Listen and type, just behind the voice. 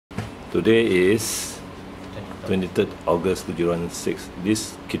Today is 23rd August 2006.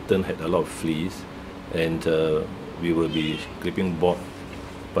 This kitten had a lot of fleas, and we will be clipping board.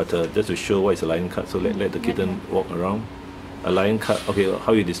 But just to show what is a lion cut, so let the kitten walk around. A lion cut, okay,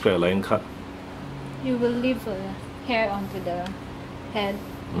 how you describe a lion cut? You will leave hair onto the head,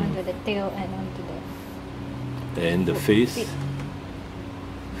 onto the tail, and onto the... And the face,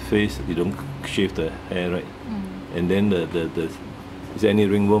 you don't shave the hair, right? And then the is there any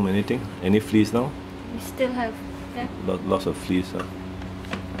ringworm, anything? Any fleas now? We still have that. Lots of fleas.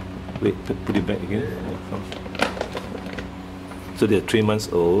 Wait, put it back again. So they're 3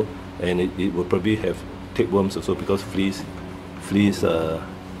 months old, and it will probably have tapeworms also, because fleas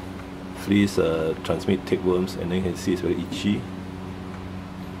transmit tapeworms, and then you can see it's very itchy.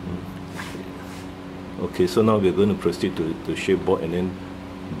 Okay, so now we're going to proceed to shave board and then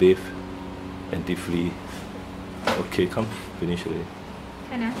bathe anti-flea. Okay, come, finish already.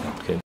 Can I? Okay.